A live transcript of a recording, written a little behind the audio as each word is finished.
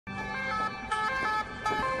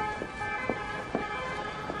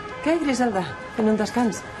Què, Griselda? Fent un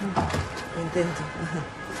descans? Ho intento.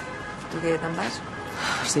 Tu què, te'n vas?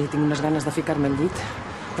 Sí, tinc unes ganes de ficar-me al llit.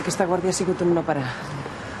 Aquesta guàrdia ha sigut un no parar.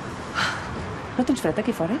 No tens fred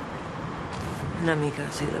aquí fora? Una mica,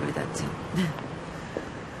 sí, la veritat, sí.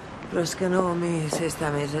 Però és que no m'hi sé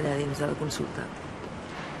estar més allà dins de la consulta.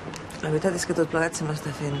 La veritat és que tot plegat se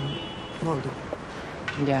m'està fent molt dur.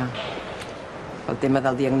 Ja. El tema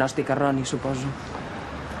del diagnòstic erroni, suposo.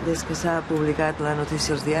 Des que s'ha publicat la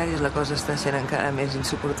notícia als diaris, la cosa està sent encara més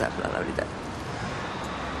insuportable, la veritat.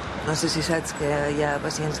 No sé si saps que hi ha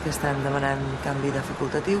pacients que estan demanant canvi de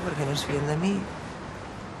facultatiu perquè no es fien de mi,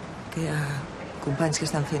 que hi ha companys que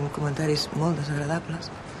estan fent comentaris molt desagradables.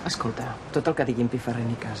 Escolta, tot el que digui en Piferrer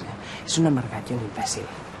ni casa és un amargat i un imbècil.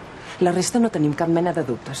 La resta no tenim cap mena de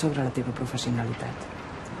dubte sobre la teva professionalitat.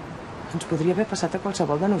 Ens podria haver passat a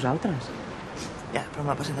qualsevol de nosaltres. Ja, però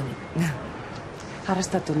m'ha passat a mi. Ara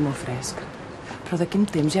està tot molt fresc. Però d'aquí un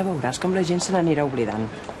temps ja veuràs com la gent se n'anirà oblidant.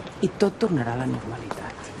 I tot tornarà a la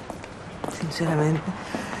normalitat. Sincerament,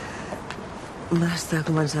 m'està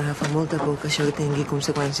començant a agafar molta por que això tingui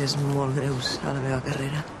conseqüències molt greus a la meva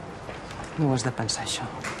carrera. No ho has de pensar, això.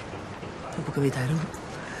 No puc evitar-ho.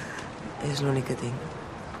 És l'únic que tinc.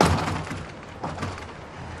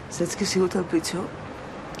 Saps què ha sigut el pitjor?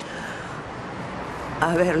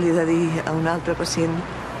 Haver-li de dir a un altre pacient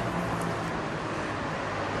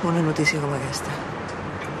una notícia com aquesta.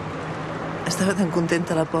 Estava tan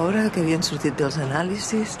contenta la pobra que havien sortit bé els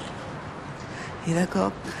anàlisis i de cop,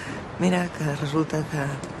 mira, que resulta que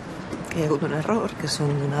hi ha hagut un error, que són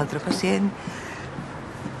d'un altre pacient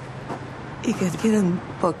i que et queden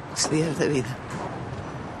pocs dies de vida.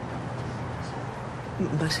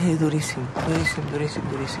 Va ser duríssim, duríssim, duríssim,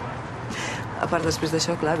 duríssim. A part, després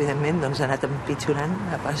d'això, clar, evidentment, doncs ha anat empitjorant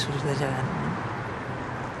a passos de gegant.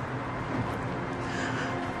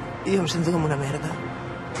 I jo em sento com una merda.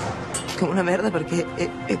 Com una merda perquè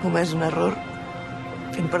he comès un error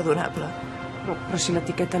imperdonable. Però si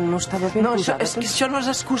l'etiqueta no estava ben posada... No, això no és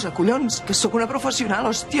excusa, collons, que sóc una professional,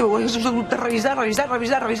 hòstia, ho hagués hagut de revisar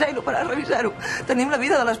i no parar de revisar-ho. Tenim la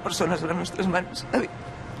vida de les persones a les nostres mans.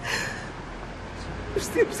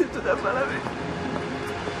 Hòstia, em sento tan malament.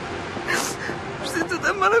 Em sento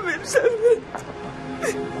tan malament, saps?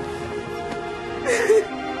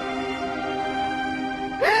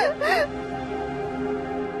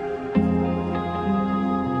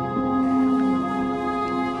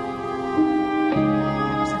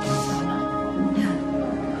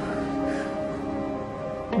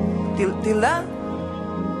 Tilda?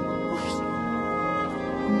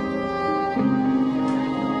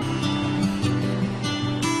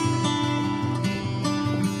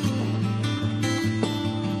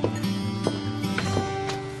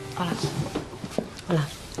 Hola.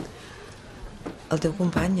 El teu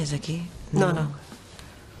company és aquí? No.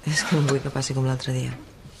 És que no vull que passi com l'altre dia.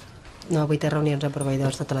 No, avui té reunions amb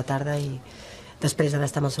proveïdors tota la tarda i després ha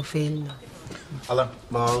d'estar amb el seu fill. Hola,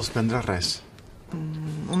 vols prendre res?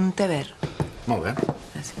 Un té verd. Molt bé.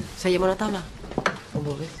 Gràcies. Seiem a una taula? Com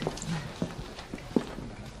vulguis.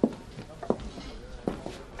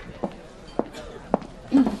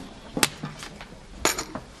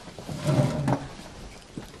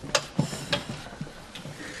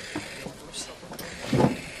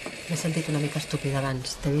 M'he sentit una mica estúpida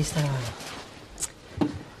abans. T'he vist amb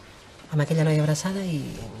aquella noia abraçada i...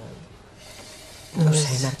 No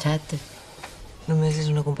sé, he marxat. Només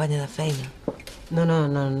és una companya de feina. No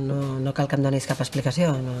cal que em donis cap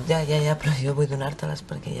explicació. No. Ja, però jo vull donar-te-les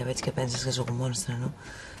perquè ja veig que penses que sóc un monstre, no?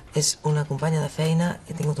 És una companya de feina,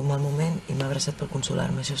 he tingut un mal moment i m'ha abraçat per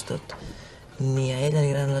consolar-me, això és tot. Ni a ella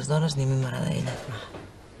li agraden les dones ni a mi m'agrada ella.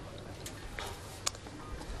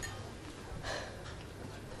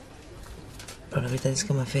 Però la veritat és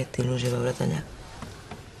que m'ha fet il·lusió veure't allà.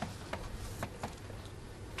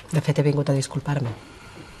 De fet, he vingut a disculpar-me.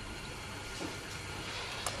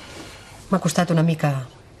 M'ha costat una mica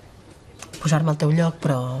posar-me al teu lloc,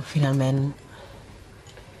 però finalment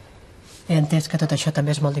he entès que tot això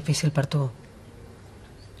també és molt difícil per tu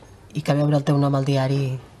i que veure el teu nom al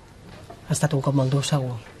diari ha estat un cop molt dur,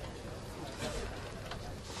 segur.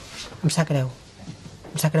 Em sap greu.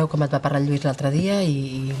 Em sap greu com et va parlar el Lluís l'altre dia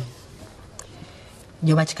i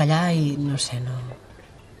jo vaig callar i no sé, no...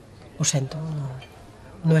 Ho sento,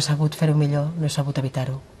 no he sabut fer-ho millor, no he sabut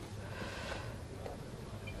evitar-ho.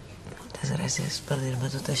 Moltes gràcies per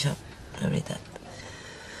dir-me tot això, la veritat.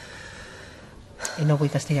 I no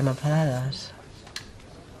vull que estiguem enfadades.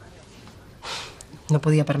 No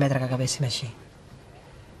podia permetre que acabéssim així.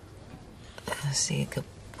 Sí que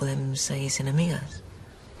podem seguir sent amigues?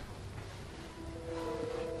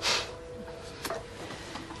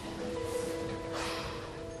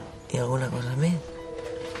 I alguna cosa més?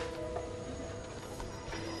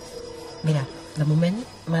 Mira, de moment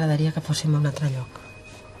m'agradaria que fóssim a un altre lloc.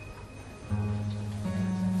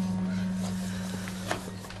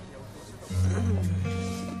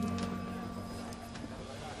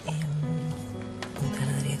 On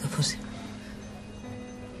t'agradaria que fóssim?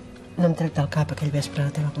 No em trec del cap aquell vespre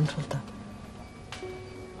la teva consulta.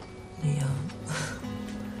 I jo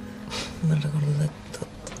me'n recordo de tot,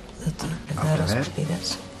 de les respires.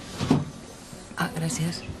 Ah,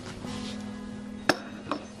 gràcies.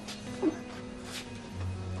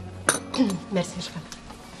 Merci, Òscar.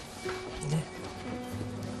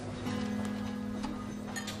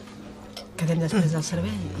 Quedem després del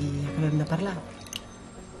servei i acabem de parlar.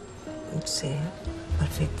 Sí,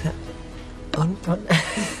 perfecte. On?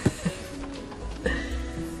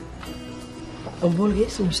 On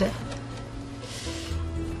vulguis, no sé.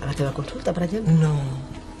 A la teva consulta, per exemple. No.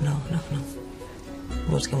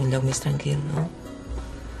 Busquem un lloc més tranquil, no?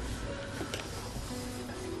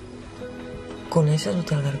 Coneixes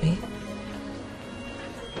l'Hotel Garbí?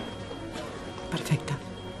 Perfecte.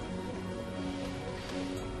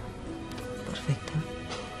 Perfecte.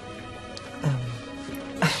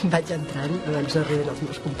 Vaig entrant abans no arriben els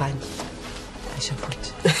meus companys. Això fuig.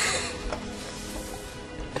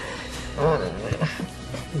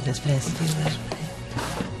 I després.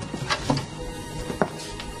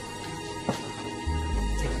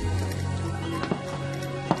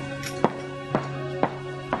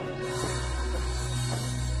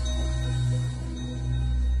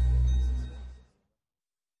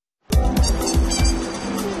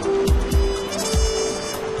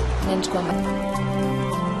 Nens, quan va...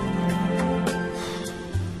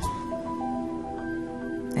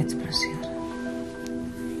 Ets preciosa.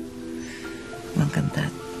 M'ha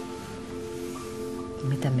encantat. A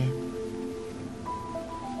mi també.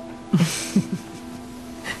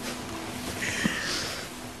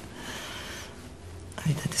 La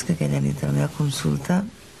veritat és que aquella nit de la meva consulta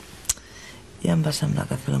ja em va semblar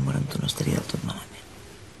que fer l'amor amb tu no estaria del tot malament.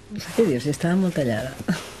 Què dius? Si estava molt tallada.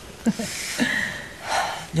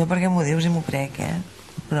 Jo perquè m'ho dius i m'ho crec,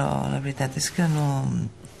 Però la veritat és que no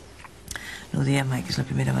ho diria mai, que és la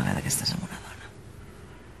primera vegada que estàs amb una dona.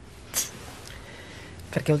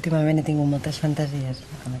 Perquè últimament he tingut moltes fantasies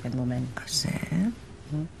en aquest moment. Ah, sí?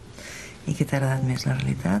 I què t'ha agradat més, la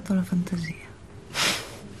realitat o la fantasia?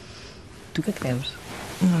 Tu què creus?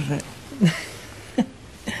 No sé.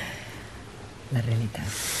 La realitat.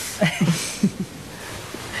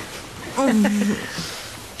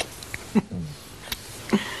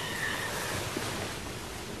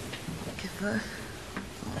 Què fa?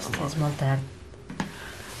 Ostres, és molt tard.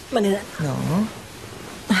 Me n'he d'anar.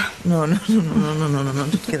 No,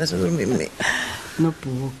 tu et quedes a dormir amb mi. No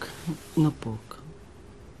puc.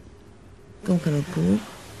 Com que no puc?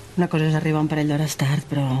 Una cosa és arribar un parell d'hores tard,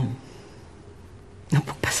 però... no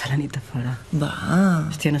puc passar la nit a fora. Va.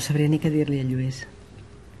 Hòstia, no sabria ni què dir-li a Lluís.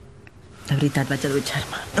 De veritat, vaig a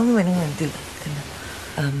dutxar-me. Un moment, Tilda.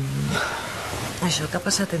 Això que ha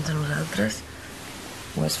passat entre nosaltres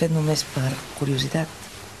ho has fet només per curiositat?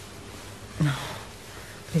 No.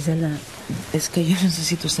 Griselda... És que jo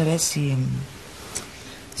necessito saber si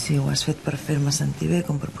ho has fet per fer-me sentir bé,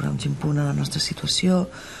 com per posar un ximpunt a la nostra situació,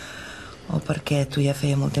 o perquè tu ja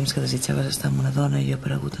feia molt temps que desitjaves estar amb una dona i jo he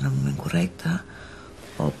aparegut en el moment correcte,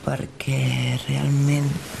 o perquè realment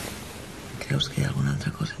creus que hi ha alguna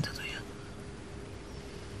altra cosa entre tu i jo.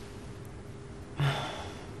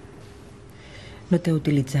 No t'he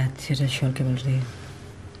utilitzat, si és això el que vols dir.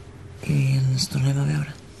 I ens tornem a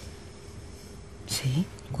veure? Sí?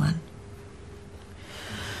 Quan?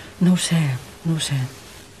 No ho sé.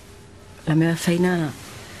 La meva feina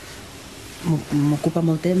m'ocupa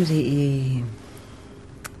molt temps i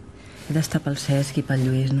he d'estar pel Cesc i pel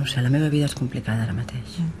Lluís, no ho sé, la meva vida és complicada ara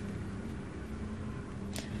mateix.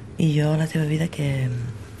 I jo, la teva vida, què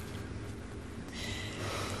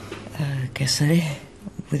seré?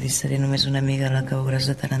 Vull dir, seré només una amiga a la que veuràs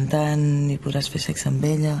de tant en tant i podràs fer sexe amb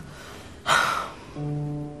ella.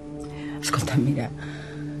 Escolta, mira,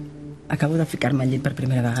 acabo de ficar-me al llit per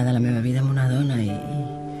primera vegada a la meva vida amb una dona i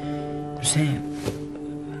no sé,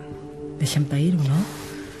 deixa'm pair-ho, no?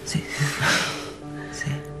 Sí.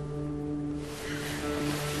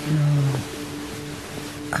 No...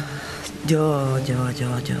 Jo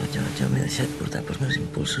m'he deixat portar pels meus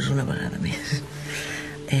impulsos una vegada més.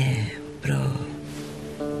 Però...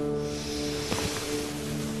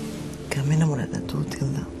 que m'he enamorat de tu,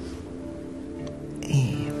 Tilda.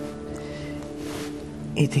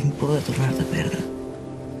 I tinc por de tornar-te a perdre.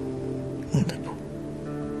 Molta por.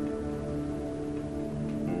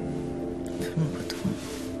 Fem un petó.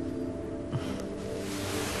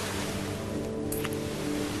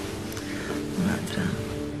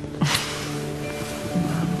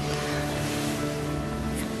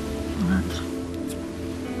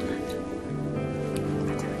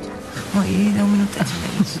 Oi, 10 minutets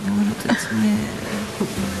més, 10 minutets més.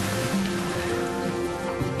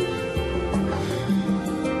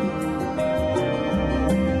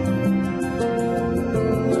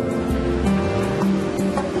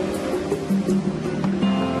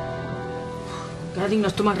 Encara tinc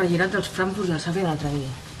l'estómac regirat dels frankfurts de la sàvia l'altre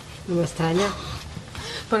dia. No m'estranya.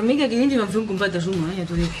 Per mi que aquí dins hi van fer un complet de sumo, ja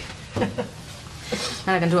t'ho dic.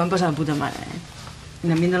 Ara que ens ho van passar de puta mare,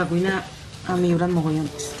 I l'ambient de la cuina ha millorat mogollon.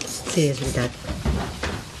 Sí, és veritat.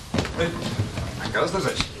 Ei, encara estàs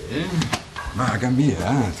així? Va,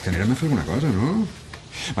 canvia't, que anirem a fer alguna cosa, no?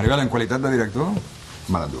 Maribel, en qualitat de director,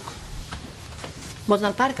 me l'enduc. Vols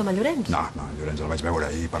anar al parc amb el Llorenç? No, el Llorenç el vaig veure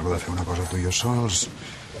ahir. Parlo de fer una cosa tu i jo sols.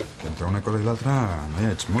 Que entre una cosa i l'altra, no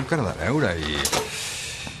ets molt cara de veure i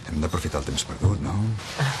hem d'aprofitar el temps perdut, no?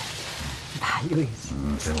 Va, Lluís.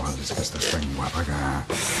 Què vols? És que estàs tan guapa que...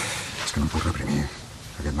 És que no em puc reprimir.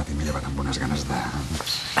 Aquest matí m'he llevat amb unes ganes de...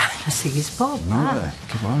 No siguis pop, No,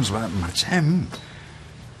 què vols? Va, marxem.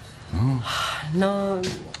 No.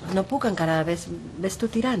 No puc encara. Ves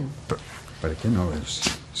tu tirant. Però, per què no?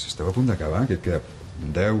 Si esteu a punt d'acabar, que et queda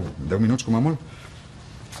 10 minuts com a molt.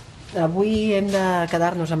 Avui hem de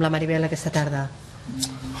quedar-nos amb la Maribel aquesta tarda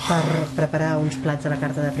per preparar uns plats de la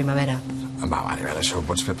carta de primavera. Va, Maribel, això ho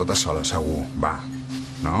pots fer tota sola, segur. Va,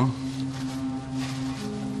 no?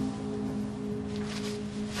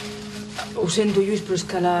 Ho sento, Lluís, però és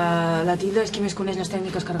que la Tilda és qui més coneix les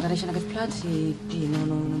tècniques que requereixen aquests plats i no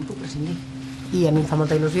em puc prescindir. I a mi em fa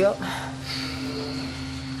molta il·lusió.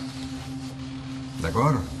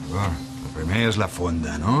 D'acord, d'acord. El primer és la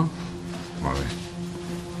fonda, no? Molt bé.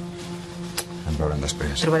 Ens veurem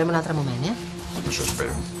després. Trobarem un altre moment, Això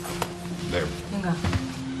espero. Adéu. Vinga.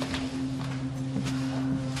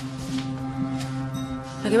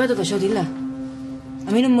 A què va tot això, Tilda?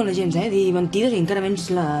 A mi no em mola gens, dir mentides i encara menys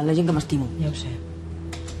la gent que m'estimo. Ja ho sé.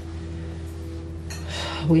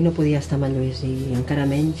 Avui no podia estar amb en Lluís i encara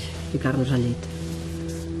menys ficar-nos al llit.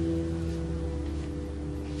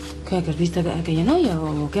 Què, que has vist aquella noia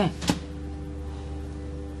o què?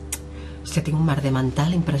 És que tinc un merder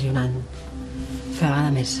mental impressionant. Cada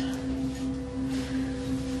vegada més.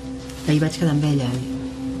 Ahir vaig quedar amb ella i...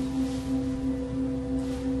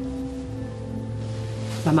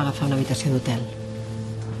 Vam agafar una habitació d'hotel.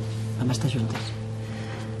 Vam estar juntes.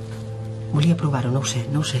 Volia provar-ho, no ho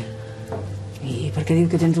sé. I per què diu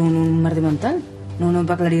que tens un merder mental? No et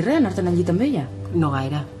va aclarir res, anar-te'n al llit amb ella? No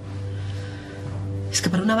gaire. És que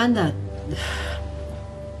per una banda...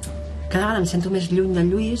 Cada vegada em sento més lluny del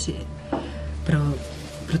Lluís, però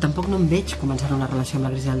tampoc no em veig començant una relació amb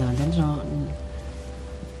la Griselda, m'entens?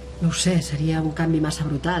 No ho sé, seria un canvi massa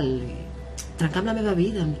brutal. Trencar amb la meva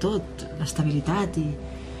vida, amb tot, l'estabilitat i...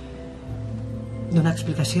 donar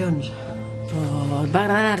explicacions. Però et va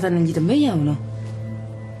agradar anar-te'n al llit amb ella o no?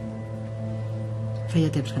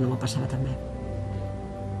 Feia temps que no m'ho passava tan bé.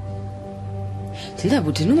 Tilda,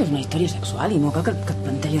 potser és només una història sexual i no cal que et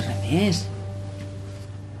plantegis res més.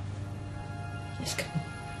 És que...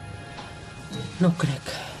 No ho crec.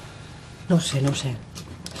 No ho sé.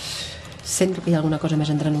 Sento que hi ha alguna cosa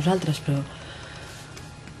més entre nosaltres, però...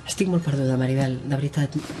 Estic molt perduda, Maribel, de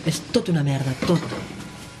veritat. És tot una merda, tot.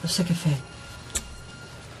 No sé què fer.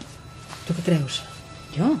 Tu què creus?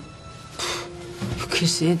 Jo? Què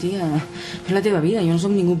sé, tia. És la teva vida. Jo no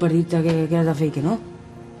som ningú per dir-te què has de fer i què no.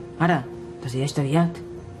 Ara, decideix-te aviat.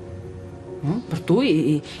 No? Per tu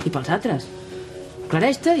i pels altres.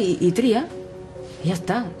 Aclareix-te i tria. I ja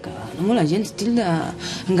està. Que no mola gens, Tilda,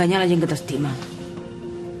 enganyar la gent que t'estima.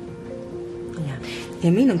 Ja. I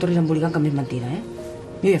a mi no em tornis a embolicar amb cap més mentida,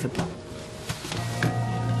 Jo ja he fet prou.